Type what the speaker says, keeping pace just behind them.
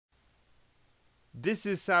This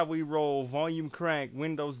is how we roll. Volume crank,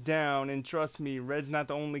 windows down, and trust me, red's not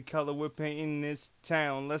the only color we're painting in this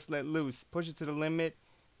town. Let's let loose, push it to the limit,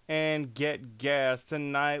 and get gas.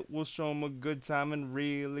 Tonight we'll show 'em a good time and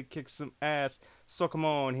really kick some ass. So come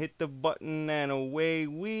on, hit the button and away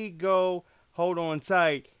we go. Hold on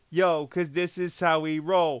tight, yo, cause this is how we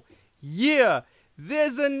roll. Yeah,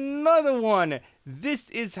 there's another one. This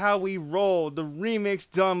is how we roll. The remix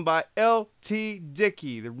done by L.T.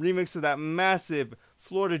 Dickey. The remix of that massive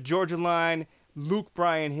Florida Georgia Line Luke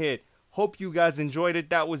Bryan hit. Hope you guys enjoyed it.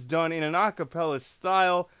 That was done in an acapella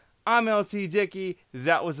style. I'm L.T. Dickey.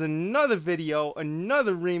 That was another video,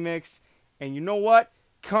 another remix. And you know what?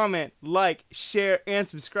 Comment, like, share, and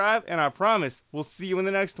subscribe. And I promise we'll see you in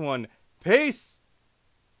the next one. Peace!